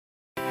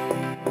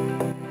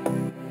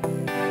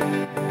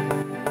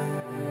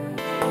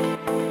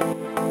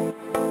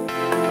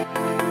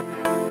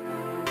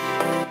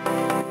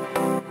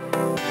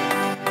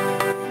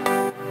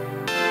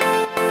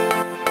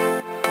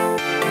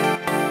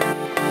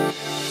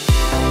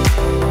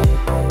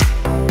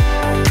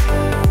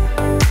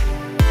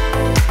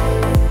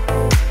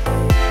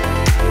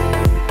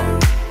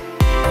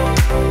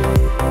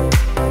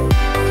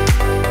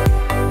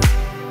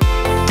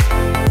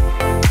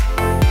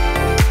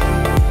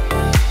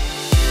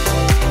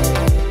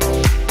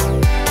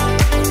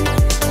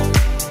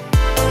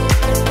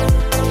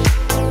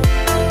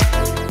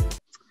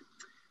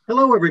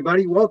Hello,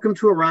 everybody. Welcome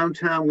to Around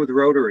Town with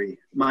Rotary.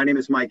 My name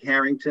is Mike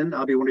Harrington.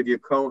 I'll be one of your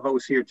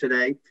co-hosts here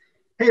today.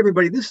 Hey,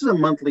 everybody, this is a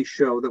monthly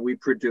show that we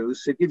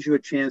produce. It gives you a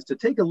chance to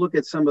take a look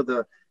at some of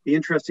the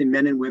interesting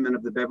men and women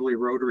of the Beverly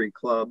Rotary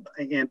Club,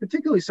 and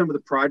particularly some of the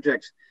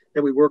projects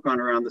that we work on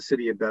around the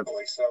city of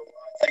Beverly. So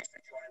thanks for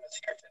joining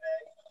us here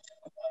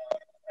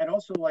today. I'd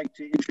also like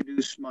to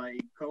introduce my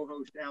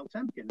co-host, Al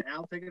Temkin.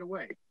 Al, take it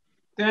away.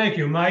 Thank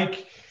you,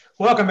 Mike.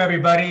 Welcome,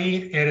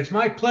 everybody. And it's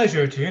my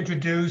pleasure to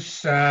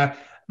introduce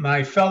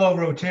my fellow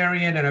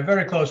Rotarian and a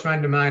very close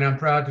friend of mine, I'm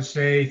proud to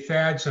say,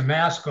 Thad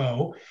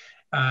Samasco.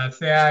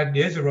 Thad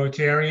is a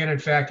Rotarian. In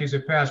fact, he's a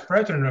past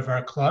president of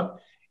our club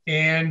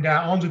and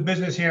owns a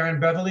business here in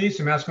Beverly,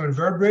 Samasco and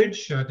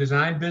Verbiage, a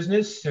design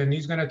business, and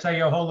he's going to tell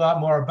you a whole lot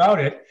more about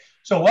it.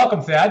 So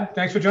welcome, Thad.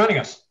 Thanks for joining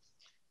us.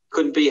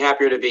 Couldn't be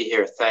happier to be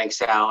here. Thanks,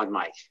 Al and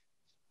Mike.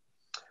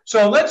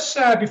 So let's,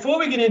 before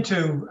we get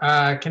into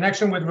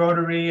connection with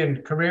Rotary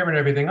and career and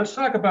everything, let's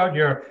talk about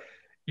your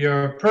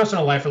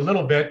personal life a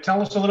little bit.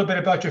 Tell us a little bit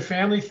about your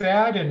family,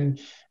 Thad, and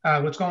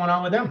what's going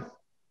on with them.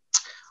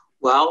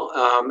 Well,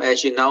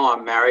 as you know,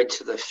 I'm married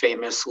to the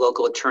famous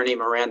local attorney,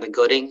 Miranda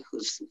Gooding,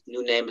 whose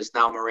new name is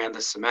now Miranda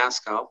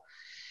Samasco.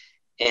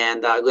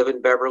 And I live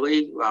in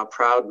Beverly, a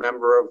proud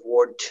member of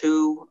Ward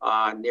 2.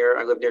 I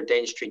live near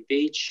Dane Street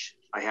Beach.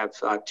 I have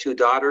two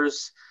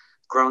daughters,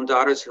 grown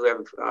daughters who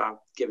have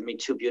given me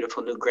two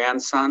beautiful new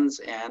grandsons,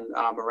 and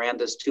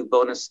Miranda's two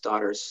bonus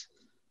daughters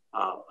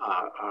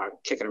are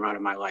kicking around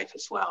in my life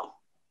as well.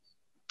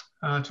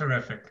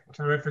 Terrific,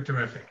 terrific,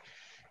 terrific.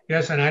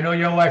 Yes, and I know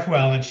your wife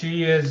well, and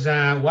she is,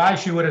 why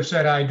she would have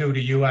said I do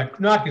to you, I'm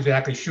not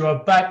exactly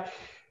sure, but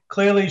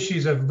clearly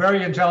she's a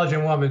very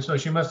intelligent woman, so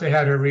she must have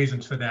had her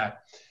reasons for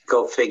that.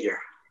 Go figure.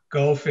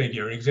 Go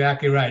figure,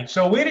 exactly right.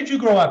 So where did you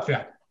grow up,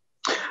 Thad?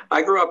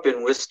 I grew up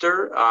in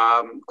Worcester,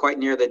 quite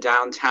near the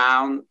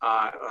downtown,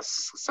 a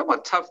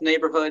somewhat tough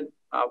neighborhood,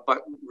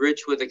 but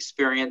rich with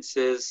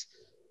experiences,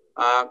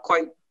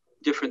 quite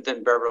different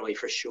than Beverly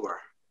for sure.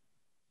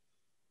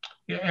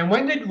 Yeah, and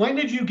when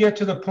did you get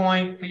to the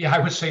point? Yeah, I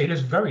would say it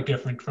is very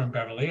different from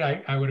Beverly.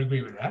 I would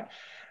agree with that.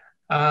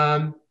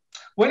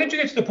 When did you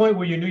get to the point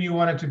where you knew you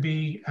wanted to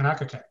be an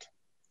architect?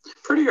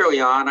 Pretty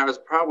early on. I was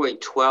probably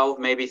 12,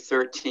 maybe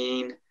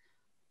 13,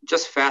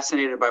 just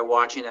fascinated by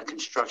watching the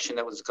construction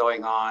that was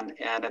going on.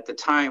 And at the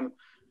time,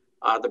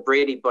 the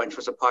Brady Bunch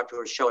was a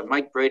popular show, and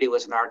Mike Brady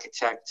was an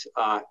architect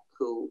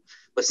who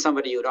was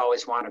somebody you'd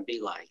always want to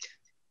be like.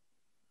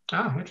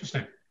 Oh,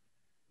 interesting.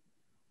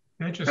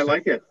 Interesting. I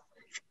like it.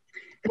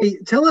 Hey,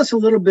 tell us a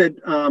little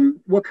bit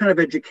what kind of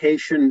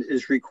education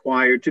is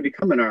required to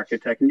become an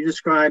architect. Can you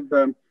describe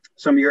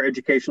some of your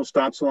educational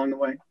stops along the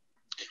way?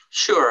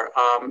 Sure.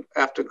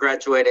 After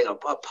graduating a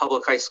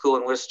public high school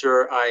in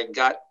Worcester, I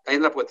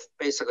ended up with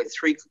basically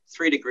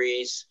three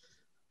degrees.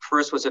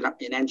 First was in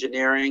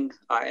engineering,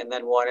 and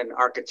then one in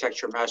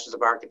architecture, Master's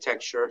of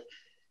Architecture,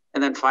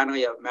 and then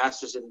finally a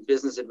Master's in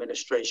Business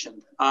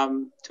Administration.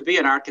 To be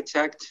an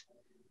architect,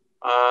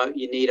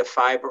 you need a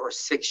 5 or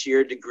 6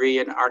 year degree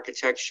in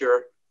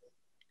architecture.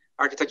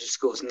 Architecture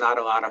school is not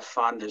a lot of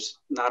fun. There's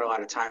not a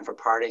lot of time for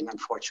partying,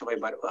 unfortunately,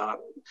 but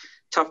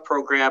tough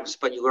programs,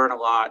 but you learn a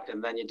lot,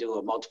 and then you do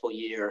a multiple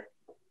year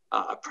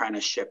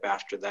apprenticeship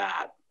after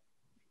that.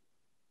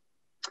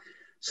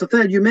 So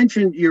Thad, you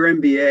mentioned your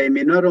MBA. I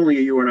mean, not only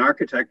are you an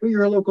architect, but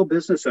you're a local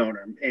business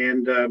owner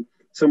and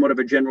somewhat of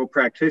a general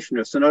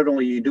practitioner. So not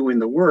only are you doing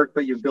the work,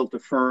 but you've built a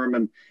firm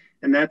and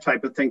that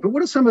type of thing. But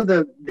what are some of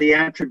the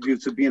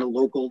attributes of being a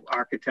local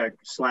architect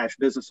 /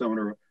 business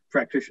owner,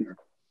 practitioner?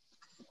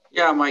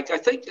 Yeah, Mike, I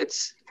think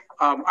it's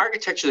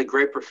architecture is a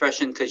great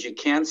profession because you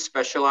can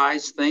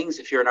specialize things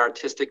if you're an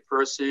artistic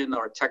person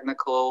or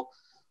technical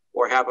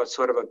or have a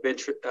sort of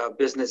a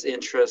business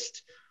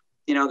interest.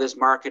 You know, there's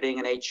marketing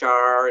and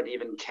HR and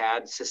even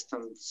CAD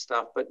system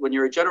stuff. But when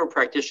you're a general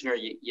practitioner,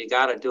 you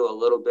got to do a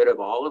little bit of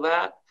all of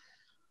that.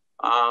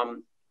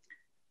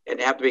 And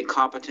you have to be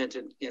competent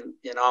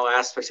in all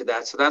aspects of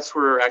that. So that's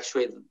where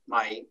actually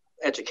my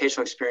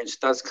educational experience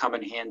does come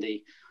in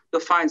handy. You'll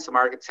find some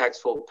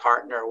architects will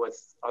partner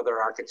with other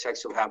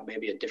architects who have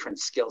maybe a different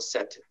skill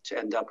set to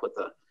end up with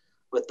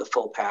the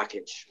full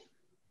package.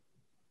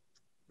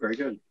 Very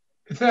good.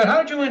 Thad,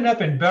 how did you end up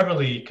in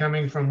Beverly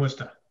coming from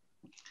Worcester?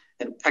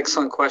 An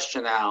excellent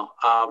question, Al.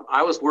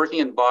 I was working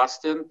in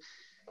Boston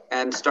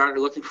and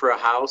started looking for a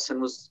house and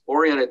was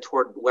oriented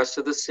toward west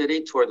of the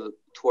city, toward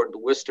the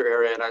Worcester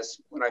area. And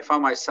when I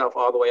found myself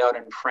all the way out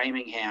in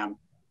Framingham,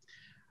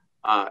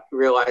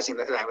 realizing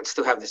that I would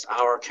still have this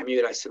hour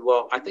commute, I said,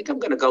 well, I think I'm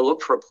going to go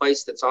look for a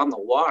place that's on the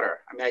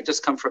water. I mean, I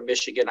just come from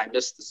Michigan. I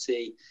miss the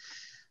sea.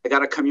 I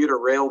got a commuter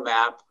rail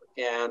map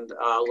and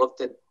looked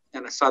at,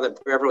 and I saw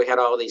that Beverly had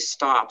all these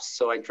stops.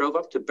 So I drove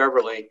up to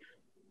Beverly.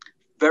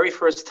 Very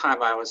first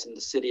time I was in the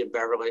city of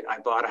Beverly, I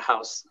bought a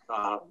house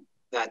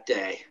that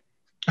day.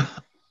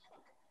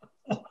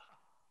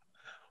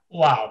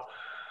 Wow.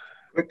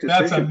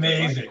 That's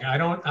amazing. I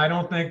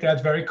don't think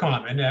that's very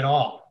common at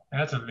all.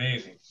 That's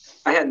amazing.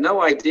 I had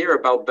no idea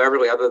about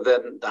Beverly other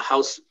than the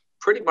house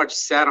pretty much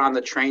sat on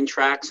the train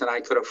tracks and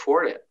I could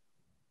afford it.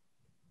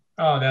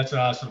 Oh, that's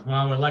awesome.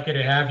 Well, we're lucky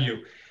to have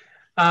you.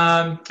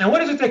 And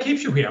what is it that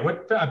keeps you here?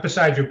 What,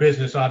 besides your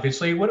business,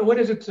 obviously, what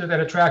is it that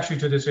attracts you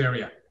to this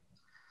area?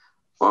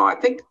 Well, I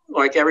think,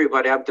 like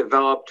everybody, I've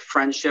developed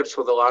friendships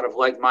with a lot of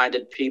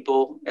like-minded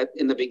people.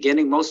 In the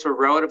beginning, most were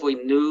relatively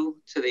new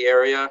to the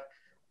area,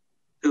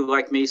 who,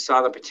 like me,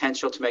 saw the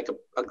potential to make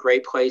a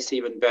great place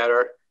even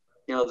better.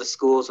 You know, the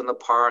schools and the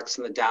parks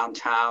and the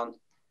downtown.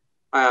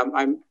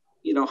 I'm,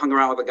 hung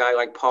around with a guy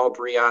like Paul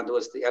Breon, who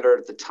was the editor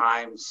of the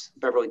Times,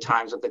 Beverly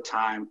Times at the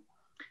time.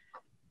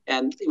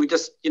 And we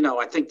just,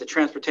 I think the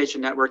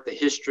transportation network, the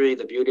history,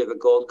 the beauty of the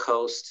Gold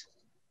Coast.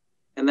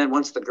 And then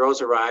once the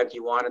girls arrived,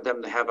 you wanted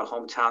them to have a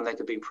hometown they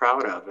could be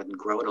proud of and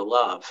grow to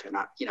love. And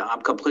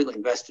I'm completely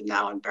invested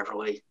now in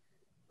Beverly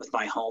with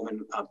my home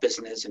and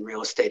business and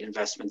real estate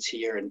investments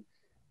here. And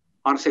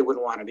honestly,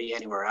 wouldn't want to be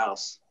anywhere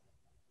else.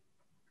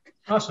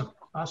 Awesome.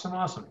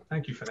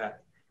 Thank you for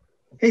that.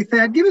 Hey,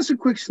 Thad, give us a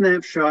quick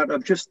snapshot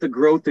of just the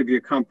growth of your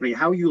company,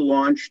 how you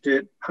launched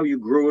it, how you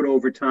grew it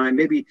over time,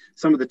 maybe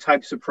some of the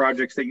types of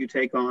projects that you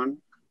take on.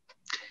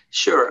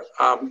 Sure.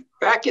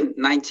 Back in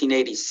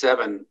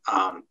 1987,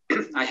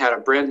 I had a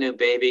brand new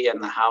baby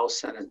in the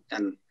house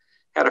and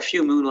had a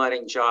few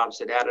moonlighting jobs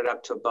that added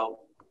up to about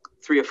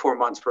 3 or 4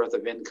 months worth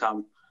of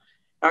income.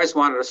 I always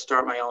wanted to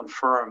start my own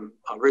firm,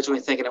 originally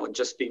thinking it would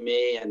just be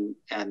me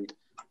and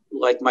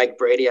like Mike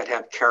Brady, I'd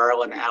have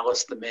Carol and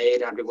Alice the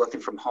maid. I'd be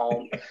working from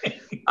home,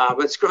 but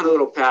it's grown a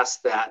little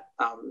past that.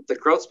 The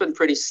growth's been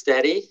pretty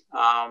steady.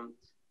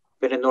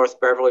 Been in North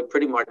Beverly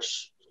pretty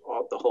much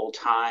the whole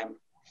time.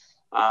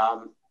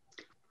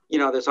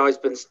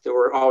 There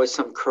were always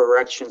some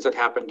corrections that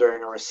happened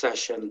during a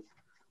recession.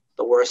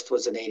 The worst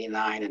was in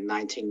 '89 and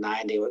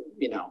 1990.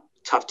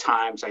 Tough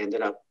times. I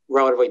ended up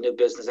relatively new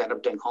business. I ended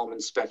up doing home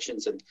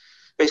inspections and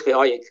basically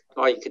all you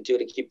could do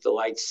to keep the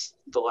lights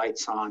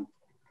on.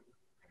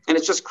 And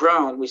it's just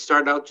grown. We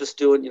started out just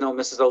doing,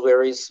 Mrs.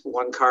 O'Leary's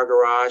 1-car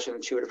garage,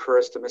 and she would refer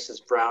us to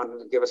Mrs. Brown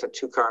and give us a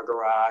 2-car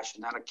garage,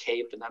 and then a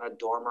cape, and then a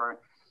dormer.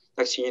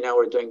 Next thing you know,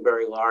 we're doing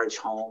very large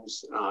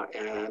homes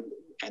and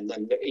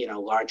then,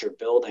 larger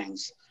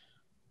buildings.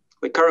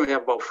 We currently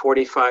have about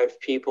 45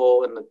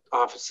 people in the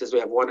offices. We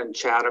have one in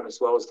Chatham as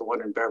well as the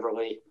one in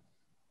Beverly.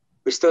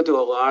 We still do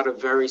a lot of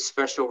very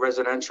special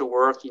residential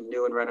work,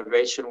 new and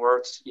renovation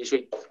works,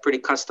 usually pretty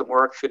custom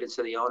work fitted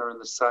to the owner and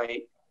the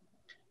site.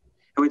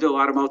 And we do a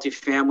lot of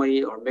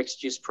multifamily or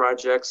mixed use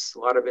projects, a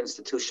lot of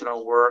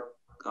institutional work,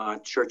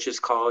 churches,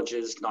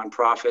 colleges,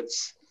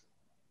 nonprofits.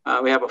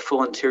 We have a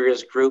full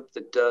interiors group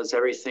that does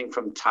everything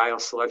from tile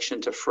selection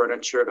to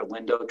furniture to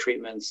window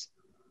treatments.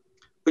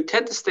 We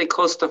tend to stay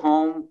close to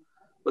home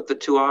with the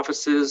 2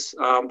 offices,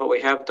 but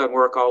we have done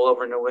work all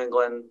over New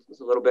England,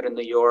 a little bit in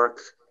New York,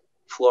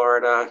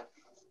 Florida,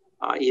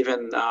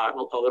 even a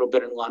little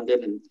bit in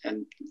London,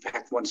 and in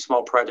fact, one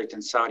small project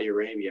in Saudi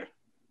Arabia.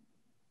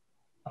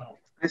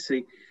 I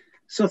see.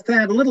 So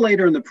Thad, a little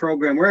later in the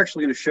program, we're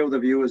actually going to show the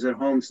viewers at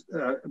home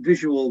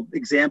visual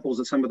examples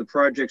of some of the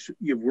projects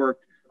you've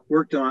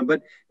worked on.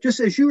 But just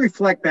as you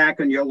reflect back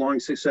on your long,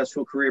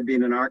 successful career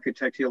being an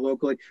architect here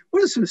locally,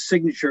 what are some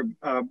signature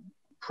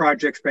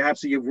projects perhaps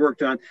that you've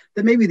worked on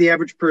that maybe the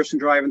average person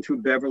driving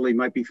through Beverly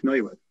might be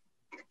familiar with?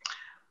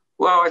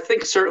 Well, I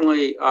think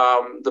certainly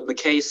the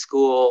McKay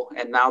School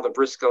and now the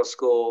Briscoe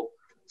School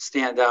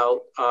stand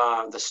out.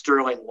 The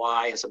Sterling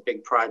Y is a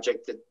big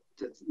project that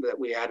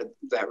we added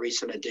that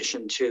recent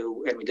addition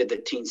to, and we did the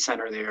teen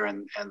center there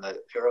and the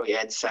early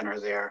ed center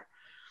there.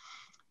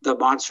 The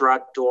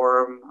Montserrat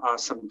dorm,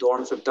 some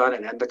dorms we've done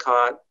in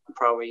Endicott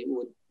probably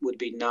would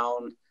be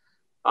known.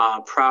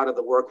 Proud of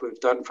the work we've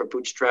done for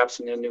Bootstraps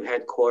in their new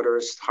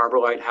headquarters, Harbor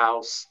Light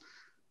House.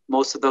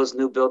 Most of those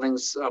new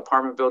buildings,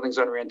 apartment buildings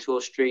on Rantoul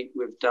Street,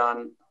 we've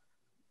done.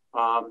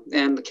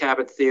 And the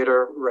Cabot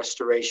Theater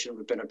restoration,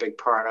 we've been a big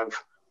part of. And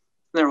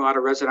there are a lot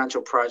of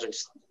residential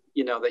projects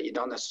that you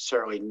don't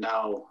necessarily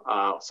know.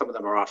 Some of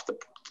them are off the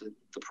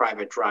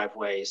private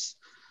driveways.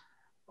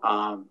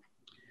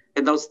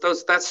 And that's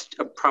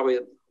probably,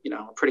 a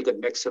pretty good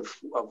mix of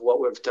what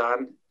we've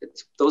done.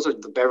 Those are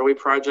the Beverly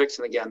projects.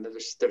 And again,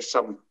 there's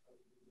some,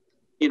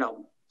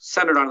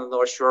 centered on the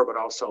North Shore, but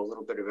also a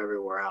little bit of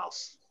everywhere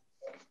else.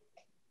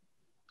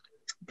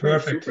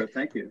 Perfect. Super,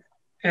 thank you.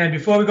 And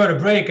before we go to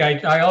break,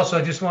 I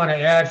also just want to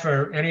add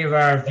for any of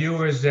our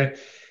viewers that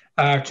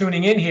are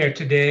tuning in here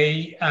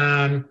today,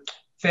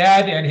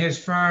 Thad and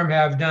his firm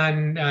have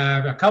done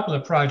a couple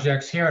of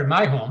projects here at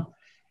my home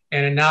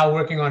and are now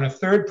working on a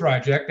 3rd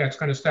project that's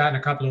going to start in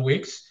a couple of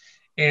weeks.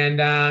 And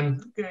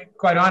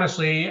quite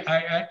honestly,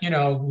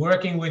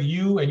 working with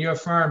you and your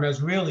firm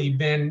has really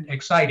been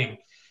exciting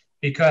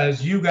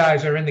because you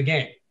guys are in the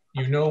game.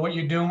 You know what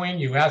you're doing,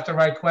 you ask the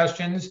right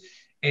questions,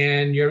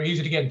 and you're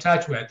easy to get in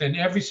touch with. And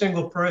every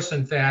single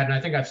person, Thad, and I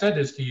think I've said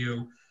this to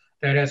you,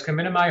 that has come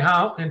into my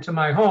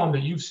home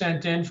that you've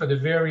sent in for the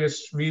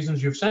various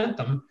reasons you've sent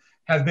them,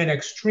 have been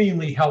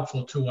extremely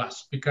helpful to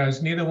us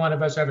because neither one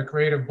of us have a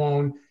creative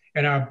bone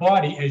in our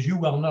body, as you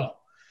well know.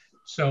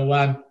 So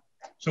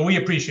we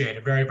appreciate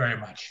it very, very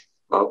much.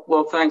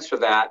 Well, thanks for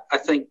that. I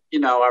think,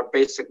 our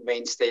basic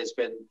mainstay has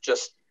been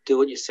just do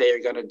what you say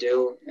you're going to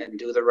do and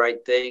do the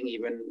right thing,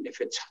 even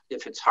if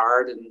it's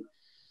hard. And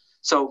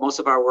so most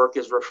of our work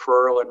is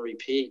referral and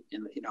repeat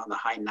in the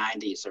high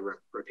 90s of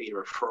repeat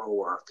referral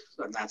work.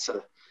 And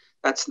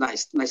that's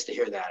nice to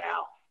hear that,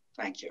 Al.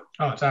 Thank you.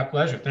 Oh, it's our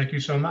pleasure. Thank you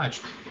so much.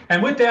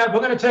 And with that,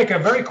 we're going to take a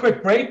very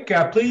quick break.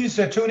 Please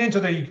tune into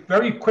the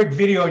very quick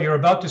video you're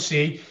about to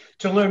see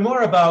to learn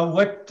more about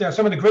what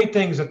some of the great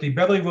things that the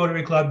Beverly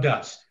Rotary Club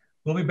does.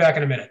 We'll be back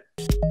in a minute.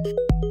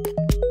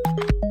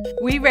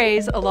 We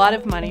raise a lot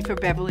of money for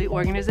Beverly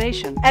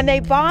organizations. And they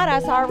bought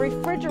us our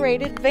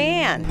refrigerated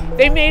van.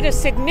 They made a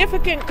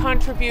significant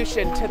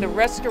contribution to the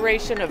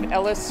restoration of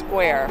Ellis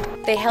Square.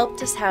 They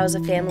helped us house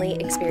a family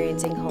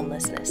experiencing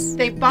homelessness.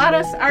 They bought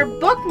us our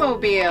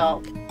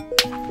bookmobile.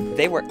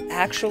 They were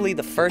actually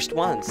the first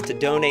ones to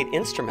donate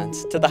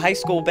instruments to the high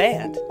school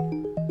band.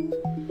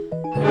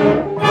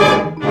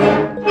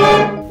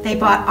 They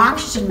bought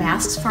oxygen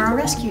masks for our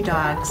rescue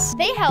dogs.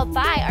 They helped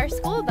buy our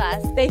school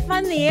bus. They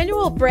fund the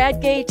annual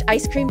Brad Gage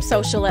Ice Cream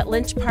Social at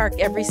Lynch Park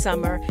every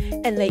summer,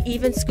 and they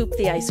even scoop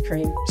the ice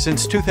cream.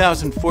 Since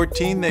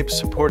 2014, they've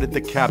supported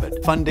the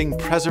Cabot, funding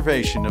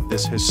preservation of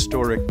this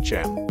historic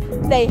gem.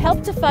 They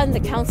helped to fund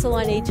the Council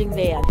on Aging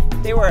van.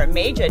 They were a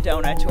major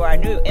donor to our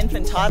new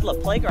infant toddler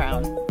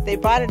playground. They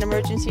bought an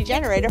emergency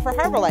generator for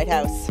Harbor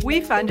Lighthouse.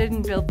 We funded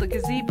and built the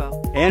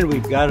gazebo. And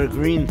we've got a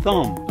green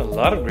thumb. A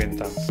lot of green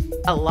thumbs.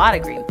 A lot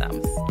of green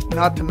thumbs.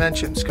 Not to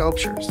mention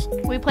sculptures.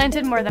 We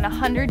planted more than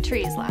 100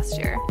 trees last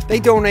year. They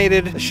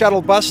donated a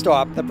shuttle bus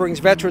stop that brings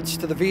veterans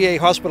to the VA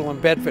hospital in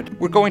Bedford.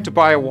 We're going to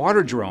buy a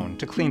water drone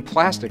to clean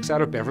plastics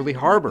out of Beverly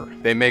Harbor.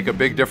 They make a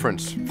big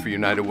difference for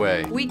United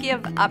Way. We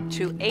give up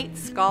to 8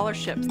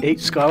 scholarships. 8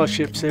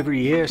 scholarships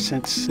every year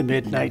since the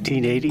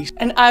mid-1980s.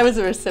 And I was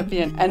a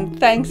recipient, and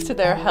thanks to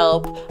their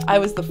help, I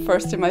was the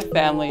first in my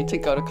family to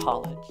go to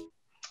college.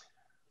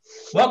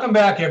 Welcome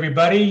back,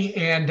 everybody.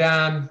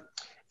 And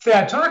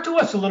Thad, talk to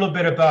us a little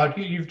bit about,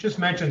 you've just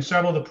mentioned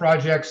several of the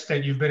projects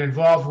that you've been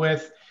involved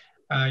with.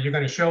 You're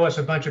going to show us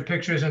a bunch of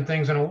pictures and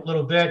things in a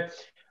little bit.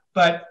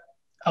 But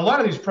a lot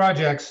of these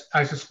projects,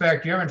 I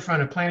suspect, you're in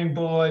front of planning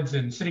boards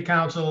and city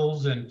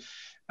councils and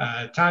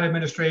town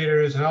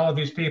administrators and all of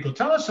these people.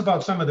 Tell us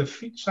about some of the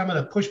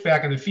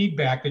pushback and the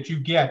feedback that you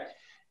get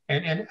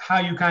and how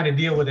you kind of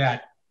deal with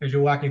that as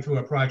you're walking through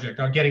a project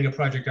or getting a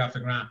project off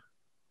the ground.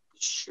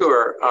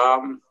 Sure.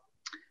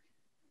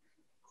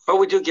 Well,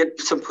 we do get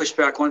some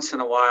pushback once in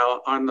a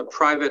while. On the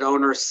private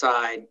owner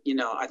side,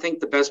 I think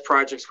the best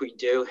projects we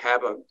do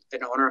have an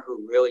owner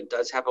who really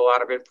does have a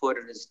lot of input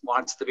and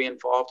wants to be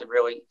involved and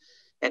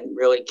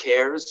really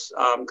cares,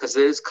 because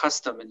it is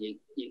custom and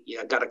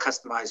you got to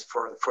customize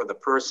for the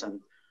person.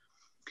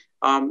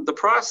 The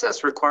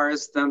process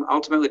requires them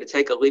ultimately to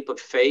take a leap of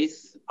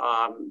faith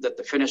that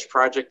the finished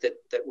project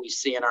that we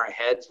see in our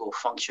heads will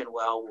function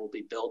well, will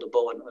be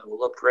buildable, and will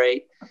look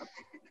great.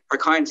 Our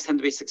clients tend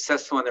to be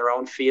successful in their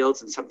own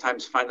fields and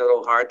sometimes find it a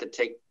little hard to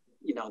take,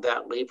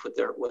 that leap with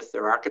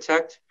their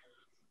architect.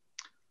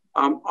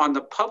 On the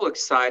public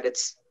side,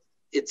 it's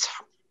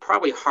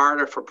probably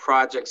harder for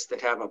projects that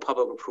have a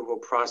public approval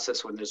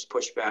process when there's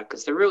pushback,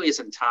 because there really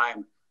isn't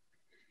time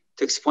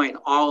to explain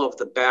all of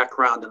the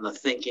background and the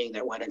thinking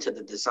that went into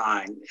the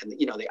design and,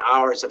 the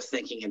hours of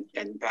thinking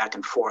and back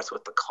and forth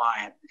with the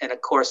client. And of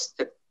course,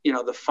 the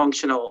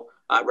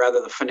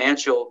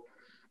financial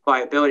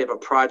viability of a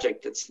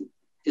project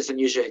isn't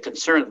usually a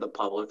concern of the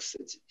public.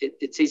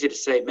 It's easy to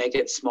say, make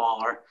it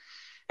smaller.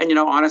 And,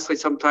 honestly,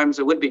 sometimes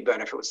it would be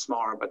better if it was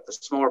smaller, but the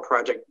smaller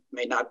project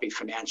may not be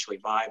financially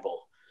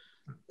viable.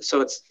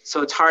 So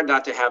it's hard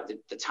not to have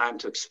the time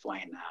to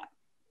explain that.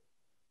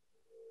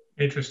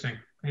 Interesting.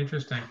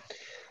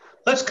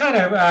 Let's kind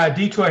of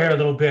detour here a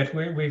little bit.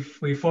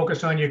 We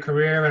focused on your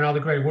career and all the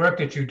great work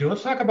that you do.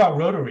 Let's talk about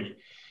Rotary.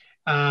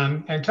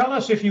 And tell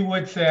us, if you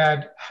would,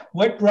 Thad,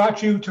 what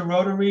brought you to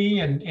Rotary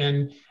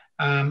and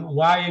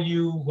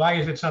why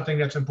is it something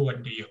that's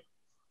important to you?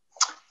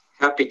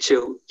 Happy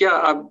to.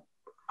 Yeah,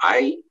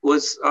 I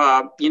was,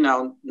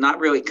 not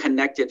really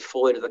connected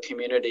fully to the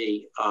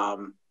community.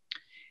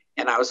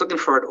 And I was looking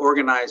for an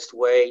organized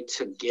way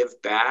to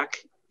give back.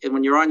 And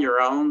when you're on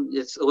your own,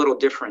 it's a little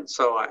different.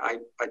 So I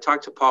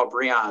talked to Paul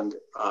Briand,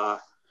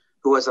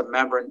 who was a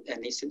member,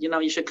 and he said,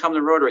 you should come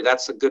to Rotary.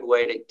 That's a good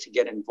way to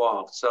get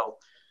involved. So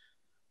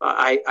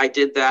I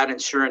did that,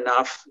 and sure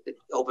enough, it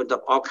opened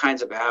up all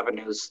kinds of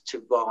avenues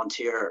to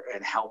volunteer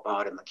and help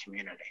out in the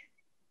community.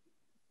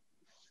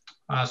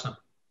 Awesome.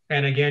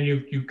 And again,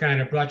 you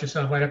kind of brought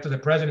yourself right up to the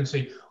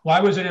presidency.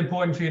 Why was it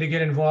important for you to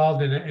get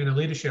involved in a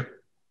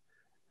leadership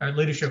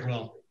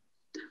role?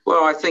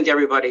 Well, I think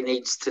everybody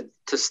needs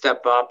to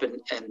step up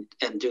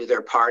and do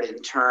their part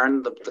in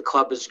turn. The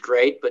club is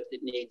great, but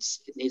it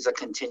needs a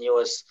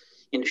continuous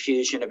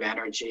infusion of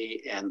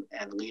energy and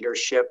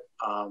leadership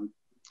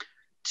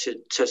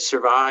to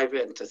survive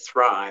and to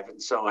thrive.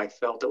 And so I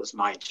felt it was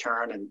my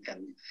turn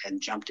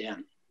and jumped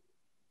in.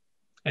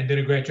 And did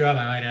a great job,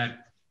 I might add.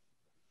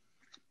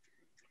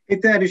 Hey,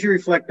 Thad, as you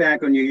reflect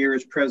back on your year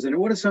as president,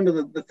 what are some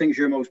of the things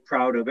you're most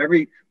proud of?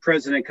 Every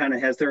president kind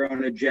of has their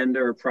own agenda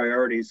or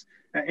priorities.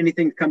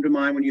 Anything come to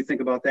mind when you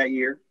think about that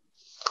year?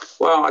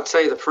 Well, I'd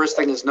say the first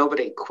thing is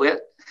nobody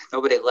quit,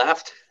 nobody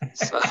left.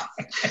 So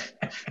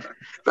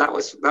that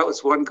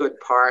was one good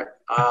part.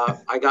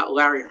 I got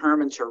Larry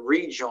Herman to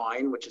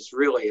rejoin, which is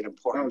really an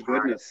important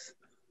part. Goodness.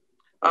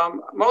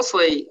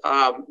 Mostly,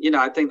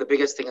 I think the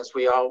biggest thing is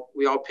we all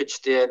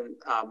pitched in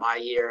my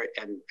year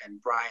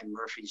and Brian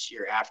Murphy's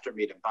year after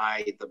me to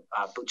buy the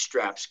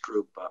Bootstraps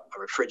group a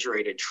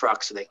refrigerated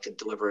truck so they could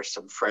deliver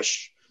some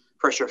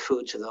fresher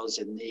food to those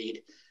in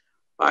need.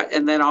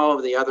 And then all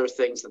of the other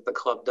things that the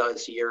club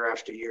does year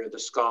after year, the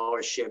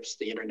scholarships,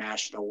 the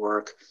international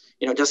work,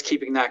 just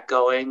keeping that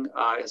going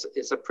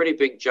is a pretty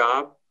big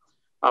job.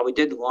 We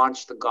did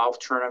launch the golf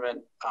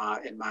tournament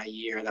in my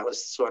year. That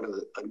was sort of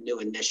a new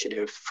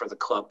initiative for the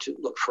club to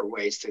look for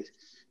ways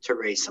to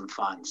raise some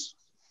funds.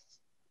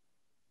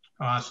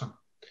 Awesome.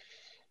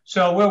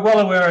 So we're well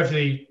aware of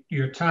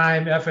your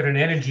time, effort, and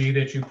energy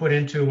that you put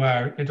into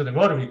the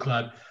Rotary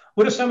Club.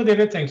 What are some of the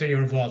other things that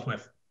you're involved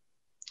with?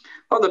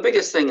 Well, the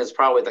biggest thing is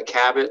probably the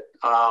Cabot.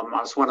 I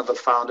was one of the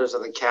founders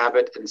of the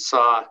Cabot and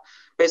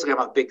basically, I'm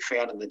a big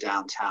fan of the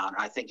downtown.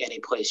 I think any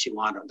place you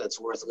want that's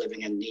worth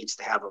living in needs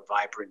to have a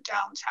vibrant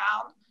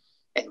downtown.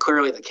 And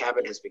clearly the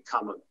Cabot has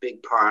become a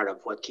big part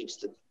of what keeps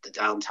the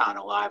downtown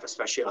alive,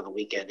 especially on the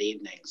weekend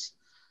evenings.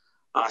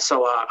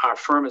 So our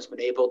firm has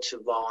been able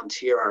to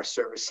volunteer our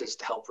services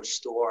to help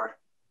restore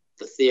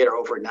the theater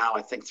over now,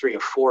 I think 3 or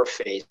 4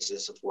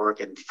 phases of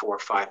work and 4 or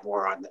 5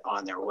 more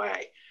on their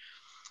way.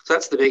 So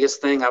that's the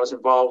biggest thing. I was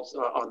involved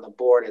on the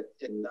board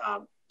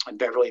on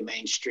Beverly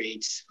Main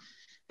Streets,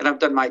 and I've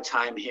done my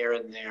time here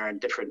and there in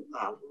different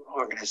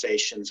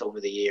organizations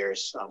over the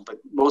years. But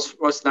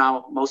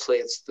mostly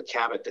it's the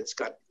Cabot that's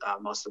got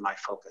most of my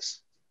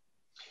focus.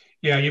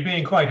 Yeah, you're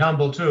being quite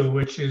humble too,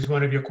 which is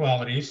one of your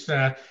qualities.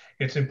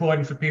 It's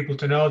important for people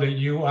to know that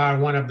you are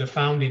one of the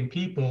founding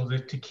people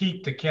to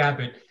keep the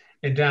Cabot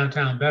in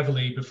downtown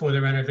Beverly before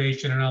the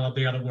renovation and all of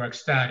the other work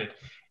started.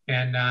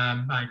 And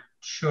I'm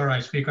sure I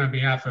speak on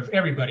behalf of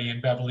everybody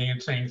in Beverly in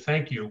saying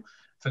thank you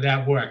for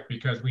that work,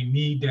 because we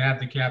need to have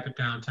the Cabot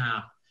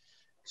downtown.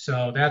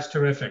 So that's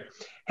terrific.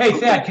 Hey,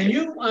 Thad, can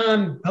you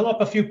pull up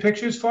a few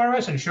pictures for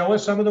us and show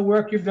us some of the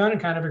work you've done and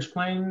kind of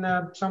explain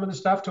some of the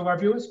stuff to our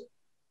viewers?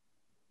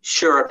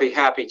 Sure, I'd be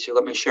happy to.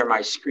 Let me share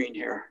my screen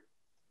here.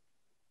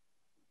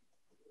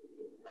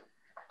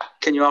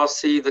 Can you all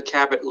see the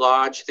Cabot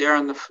Lodge there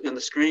in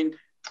the screen?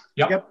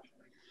 Yep.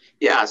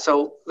 Yeah,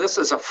 so this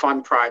is a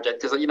fun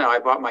project because, I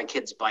bought my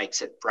kids'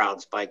 bikes at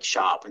Brown's Bike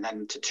Shop, and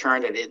then to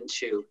turn it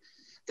into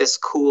this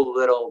cool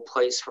little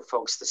place for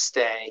folks to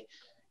stay,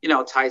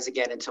 ties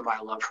again into my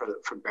love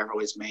for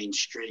Beverly's Main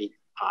Street.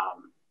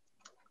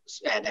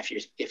 And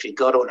if you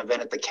go to an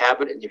event at the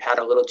Cabot and you've had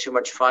a little too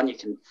much fun, you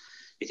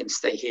can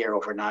stay here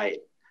overnight.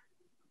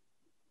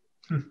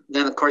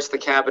 Then, of course, the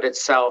Cabot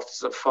itself,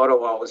 is a photo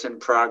wall was in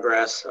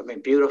progress. I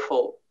mean,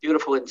 beautiful,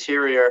 beautiful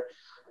interior.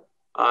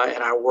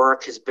 And our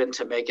work has been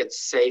to make it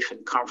safe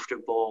and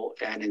comfortable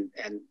and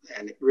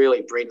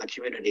really bring the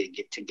community to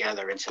get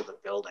together into the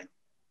building.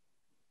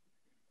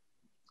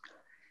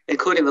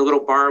 Including the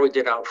little bar we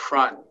did out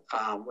front,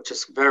 which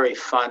is a very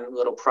fun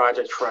little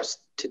project for us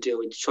to do.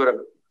 We sort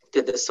of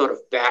did this sort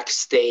of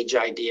backstage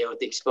idea with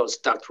the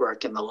exposed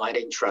ductwork and the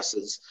lighting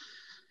trusses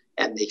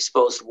and the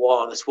exposed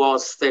wall. This wall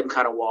is the same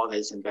kind of wall that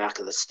is in back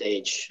of the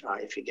stage,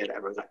 if you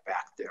ever got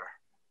back there.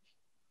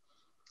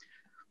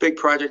 Big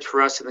project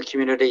for us in the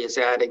community is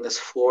adding this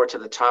floor to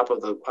the top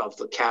of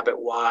the Cabot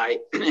Y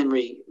and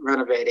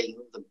renovating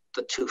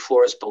the 2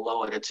 floors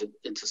below it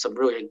into some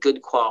really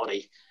good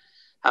quality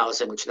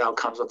housing, which now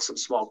comes with some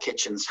small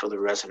kitchens for the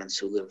residents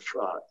who live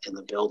in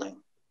the building.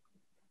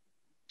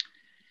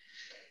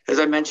 As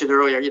I mentioned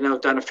earlier,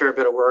 I've done a fair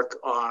bit of work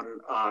on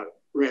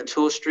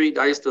Rantoul Street.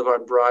 I used to live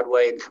on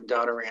Broadway and come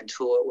down to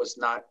Rantoul. It was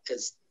not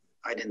as,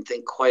 I didn't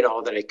think quite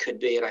all that it could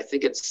be. And I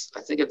think it's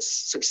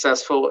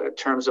successful in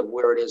terms of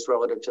where it is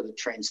relative to the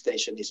train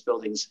station. These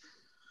buildings,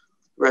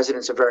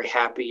 residents are very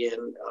happy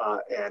in,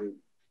 and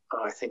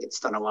I think it's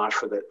done a lot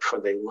for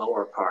the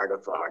lower part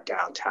of our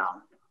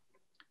downtown.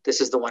 This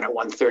is the one at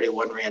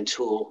 131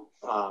 Rantoul,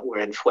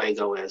 where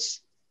Enfuego is.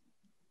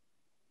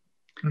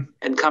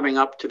 And coming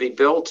up to be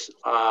built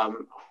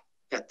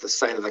at the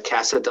site of the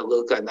Casa de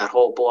Luca, and that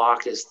whole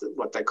block is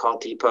what they call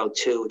Depot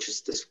 2, which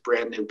is this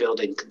brand new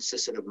building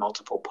consisted of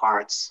multiple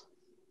parts.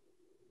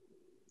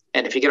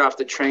 And if you get off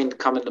the train to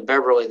come into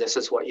Beverly, this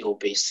is what you'll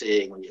be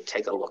seeing when you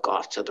take a look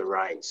off to the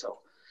right. So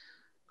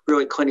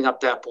really cleaning up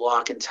that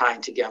block and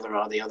tying together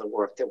all the other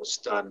work that was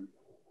done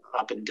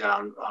up and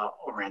down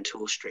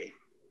Rantoul Street.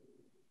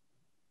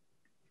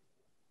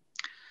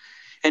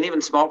 And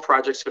even small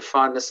projects are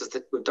fun.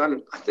 We've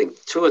done, I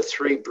think, 2 or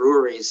 3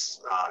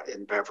 breweries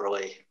in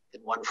Beverly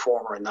in one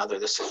form or another.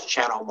 This is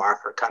Channel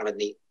Marker, kind of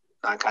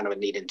a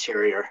neat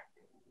interior.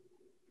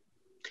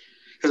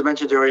 As I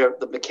mentioned earlier,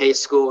 the McKay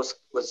School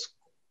was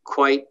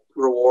quite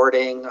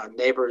rewarding.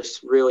 Neighbors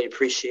really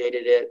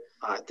appreciated it.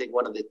 I think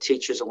one of the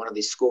teachers in one of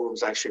these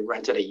schoolrooms actually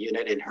rented a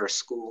unit in her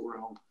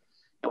schoolroom,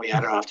 and we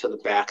had it off to the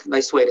back.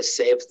 Nice way to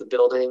save the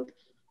building.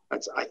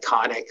 That's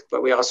iconic,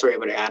 but we also were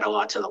able to add a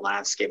lot to the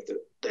landscape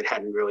that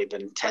hadn't really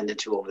been tended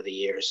to over the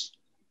years.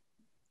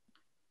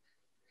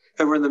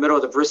 And we're in the middle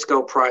of the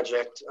Briscoe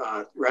project,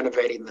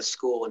 renovating the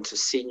school into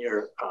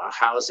senior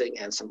housing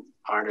and some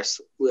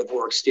artists live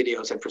work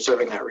studios and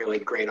preserving that really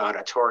great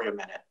auditorium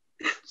in it.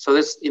 So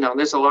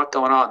there's a lot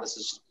going on. This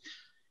is,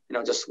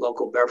 just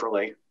local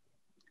Beverly.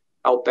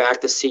 Out back,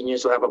 the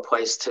seniors will have a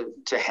place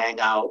to hang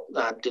out,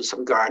 do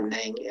some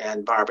gardening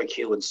and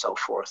barbecue and so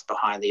forth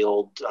behind the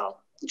old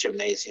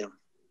gymnasium.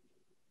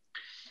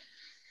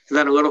 And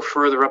then a little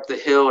further up the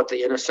hill at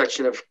the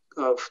intersection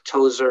of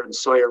Tozer and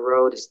Sawyer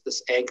Road is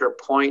this anchor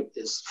point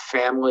is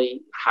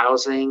family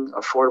housing,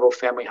 affordable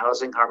family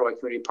housing. Harbor Light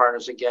Community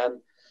Partners,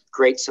 again,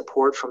 great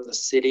support from the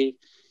city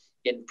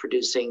in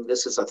producing.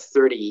 This is a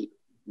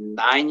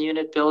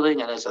 39-unit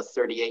building and there's a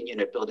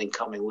 38-unit building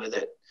coming with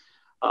it,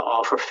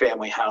 all for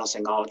family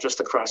housing, all just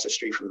across the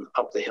street from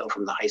up the hill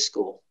from the high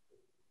school.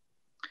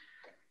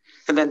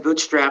 And then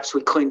Bootstraps,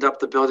 we cleaned up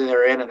the building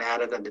they're in and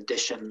added an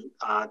addition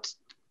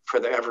for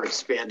the ever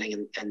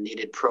expanding and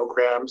needed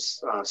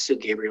programs. Sue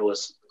Gabriel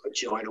was a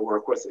joy to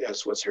work with,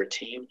 as was her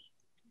team.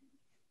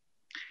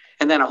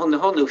 And then a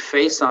whole new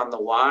face on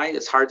the Y.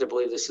 It's hard to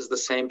believe this is the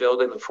same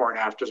building. The before and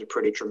afters are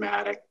pretty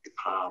dramatic.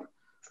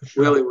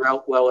 Sure. Really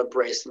well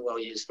embraced and well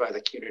used by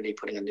the community,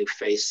 putting a new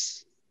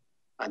face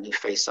on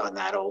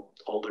that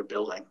older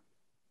building.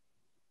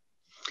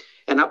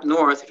 And up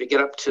north, if you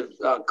get up to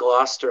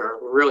Gloucester,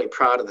 we're really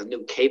proud of the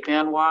new Cape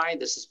Ann Y.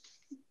 This is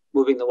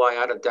moving the Y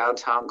out of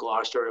downtown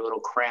Gloucester, a little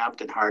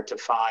cramped and hard to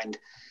find,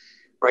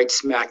 right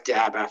smack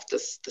dab after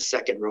the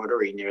second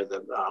Rotary near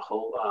the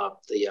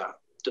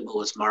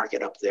Demoulas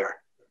Market up there.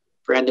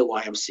 Brand new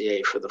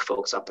YMCA for the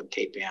folks up in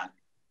Cape Ann.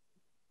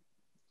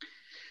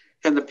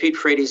 And the Pete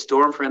Frady's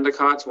dorm for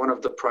Endicott is one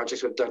of the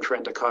projects we've done for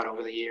Endicott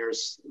over the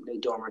years, new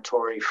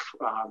dormitory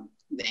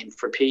named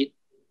for Pete.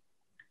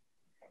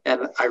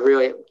 And I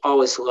really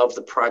always love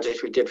the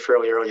project we did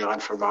fairly early on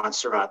for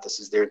Montserrat. This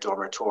is their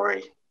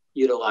dormitory,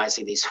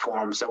 utilizing these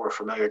forms that were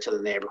familiar to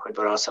the neighborhood,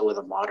 but also with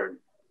a modern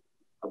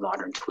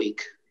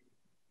tweak.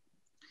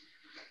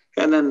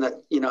 And then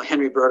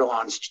Henry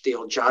Bertolon's the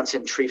old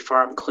Johnson Tree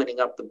Farm, cleaning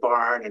up the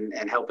barn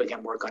and helping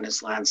him work on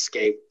his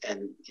landscape.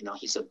 And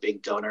he's a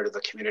big donor to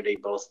the community,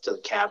 both to the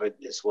cabin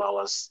as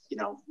well as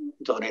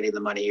donating the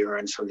money he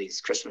earns from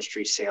these Christmas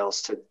tree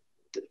sales to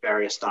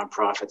various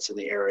nonprofits in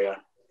the area.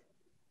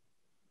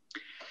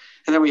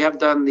 And then we have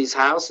done these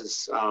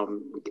houses.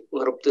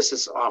 This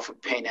is off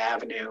of Payne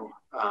Avenue,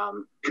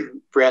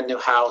 brand new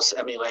house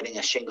emulating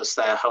a shingle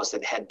style house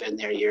that had been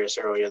there years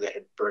earlier that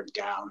had burned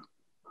down.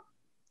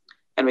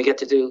 And we get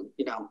to do,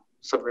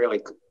 some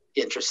really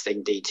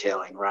interesting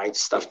detailing, right?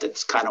 Stuff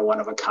that's kind of one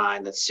of a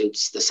kind that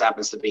suits. This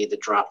happens to be the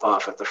drop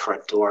off at the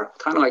front door,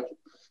 kind of like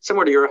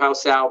similar to your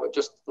house, Al, but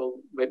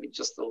maybe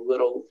just a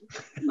little,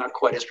 not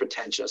quite as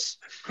pretentious.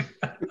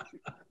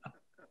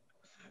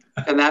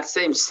 And that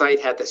same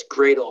site had this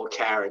great old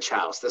carriage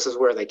house. This is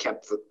where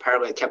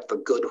apparently they kept the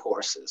good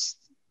horses.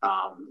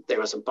 There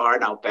was a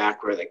barn out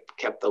back where they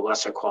kept the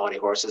lesser quality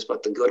horses,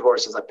 but the good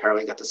horses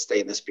apparently got to stay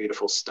in this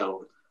beautiful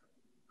stone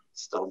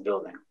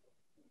building.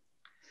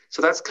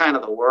 So that's kind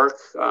of the work.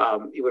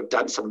 We've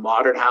done some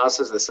modern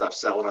houses. This stuff's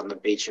selling on the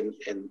beach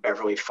in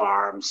Beverly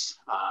Farms.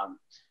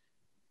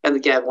 And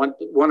again,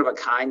 one of a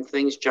kind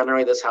things.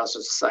 Generally, this house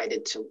was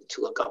sited to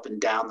look up and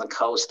down the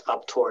coast,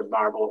 down toward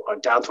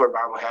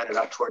Marblehead and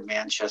up toward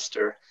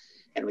Manchester,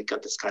 and we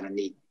got this kind of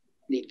neat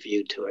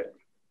view to it.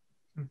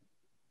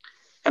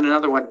 And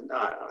another one,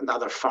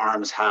 another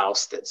farm's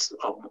house that's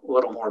a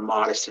little more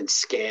modest in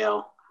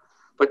scale,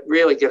 but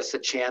really gives us a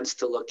chance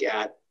to look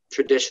at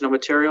traditional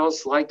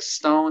materials like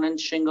stone and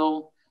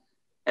shingle,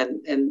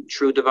 and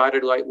true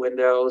divided light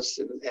windows,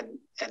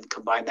 and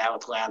combine that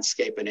with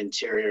landscape and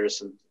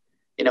interiors. And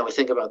we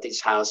think about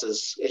these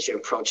houses as you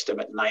approach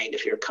them at night,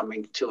 if you're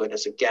coming to it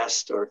as a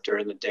guest or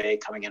during the day,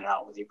 coming in and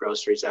out with your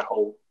groceries, that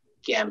whole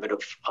gambit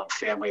of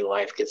family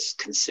life gets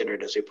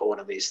considered as we put one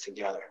of these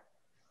together.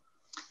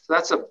 So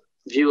that's a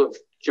view of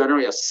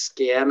generally a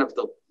scan of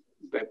the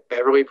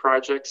Beverly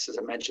projects. As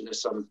I mentioned,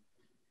 there's some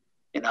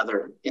in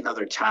other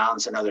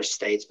towns and other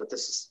states, but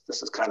this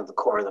is kind of the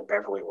core of the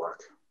Beverly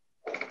work.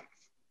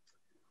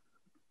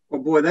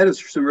 Well, boy, that is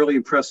some really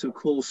impressive,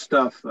 cool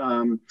stuff.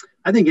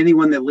 I think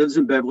anyone that lives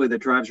in Beverly that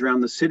drives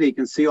around the city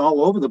can see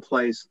all over the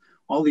place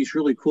all these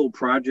really cool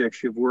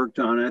projects you've worked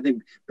on. And I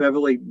think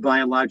Beverly, by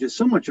and large, is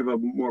so much of a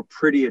more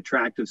pretty,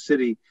 attractive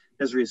city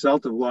as a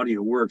result of a lot of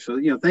your work. So,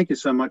 thank you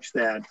so much,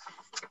 Thad.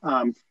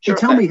 Sure,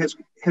 tell me, has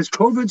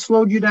COVID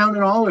slowed you down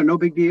at all, or no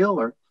big deal?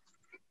 Or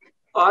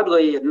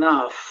oddly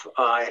enough,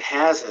 it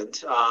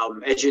hasn't.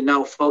 As you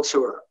know, folks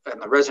who are on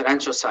the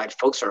residential side,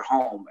 folks are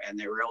home and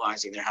they're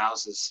realizing their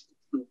houses,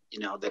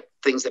 that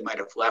things they might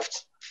have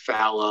left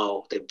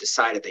fallow, they've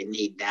decided they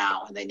need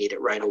now, and they need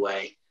it right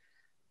away.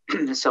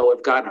 So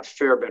we've gotten a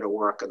fair bit of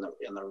work in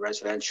the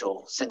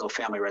residential,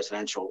 single-family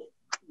residential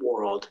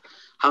world.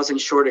 Housing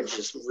shortage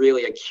is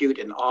really acute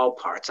in all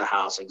parts of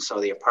housing.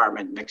 So the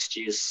apartment,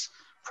 mixed-use,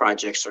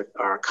 projects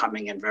are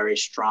coming in very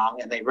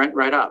strong, and they rent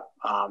right up.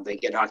 They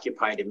get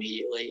occupied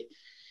immediately,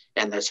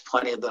 and there's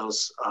plenty of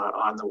those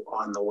on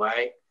the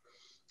way.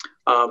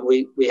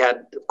 We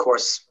had, of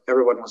course,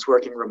 everyone was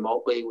working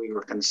remotely. We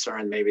were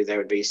concerned maybe there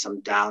would be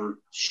some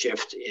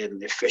downshift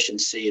in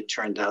efficiency. It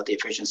turned out the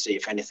efficiency,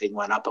 if anything,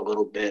 went up a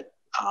little bit.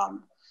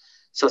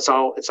 So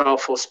it's all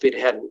full speed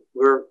ahead.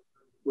 We're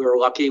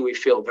lucky. We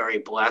feel very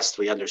blessed.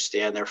 We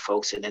understand there are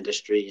folks in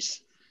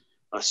industries,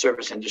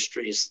 service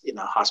industries,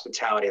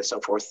 hospitality and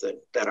so forth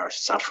that are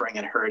suffering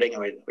and hurting,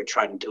 and we're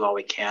trying to do all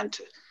we can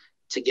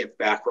to give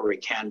back where we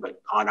can.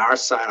 But on our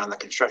side, on the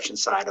construction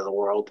side of the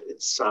world,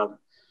 it's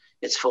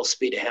full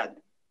speed ahead.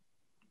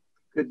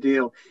 Good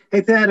deal.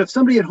 Hey, Thad, if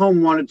somebody at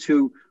home wanted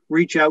to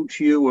reach out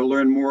to you or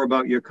learn more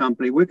about your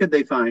company, where could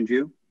they find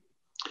you?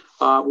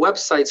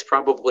 Website's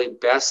probably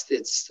best.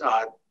 It's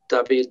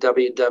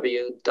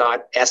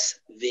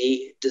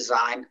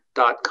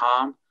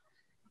www.svdesign.com.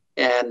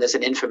 And there's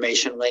an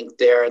information link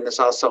there. And there's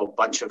also a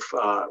bunch of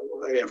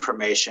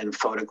information,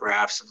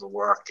 photographs of the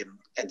work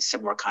and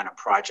similar kind of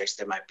projects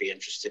they might be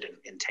interested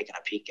in taking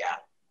a peek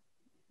at.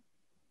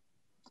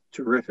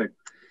 Terrific.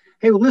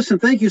 Hey, well, listen,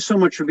 thank you so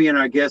much for being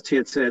our guest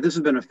here today. This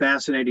has been a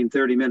fascinating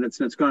 30 minutes,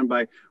 and it's gone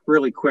by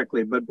really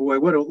quickly. But boy,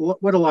 what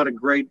a lot of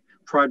great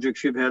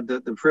projects you've had the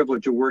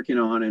privilege of working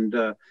on, and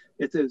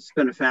it's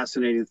been a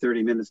fascinating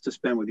 30 minutes to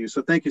spend with you.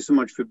 So thank you so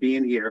much for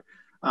being here.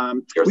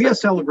 We are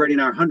celebrating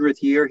our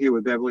 100th year here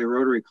with Beverly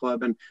Rotary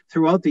Club, and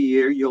throughout the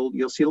year,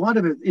 you'll see a lot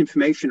of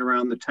information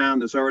around the town.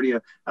 There's already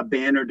a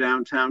banner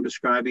downtown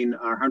describing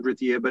our 100th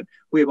year, but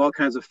we have all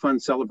kinds of fun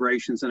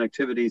celebrations and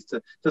activities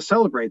to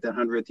celebrate that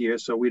 100th year.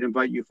 So we'd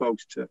invite you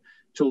folks to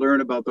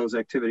learn about those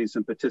activities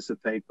and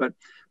participate. But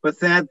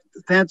Thad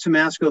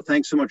Simasko,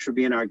 thanks so much for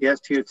being our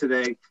guest here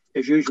today.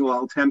 As usual,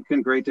 Al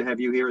Temkin, great to have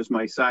you here as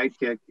my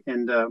sidekick,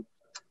 and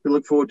we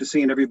look forward to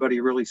seeing everybody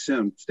really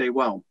soon. Stay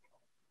well.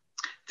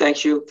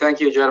 Thank you,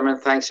 gentlemen.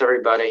 Thanks,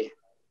 everybody.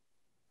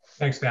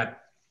 Thanks, Thad.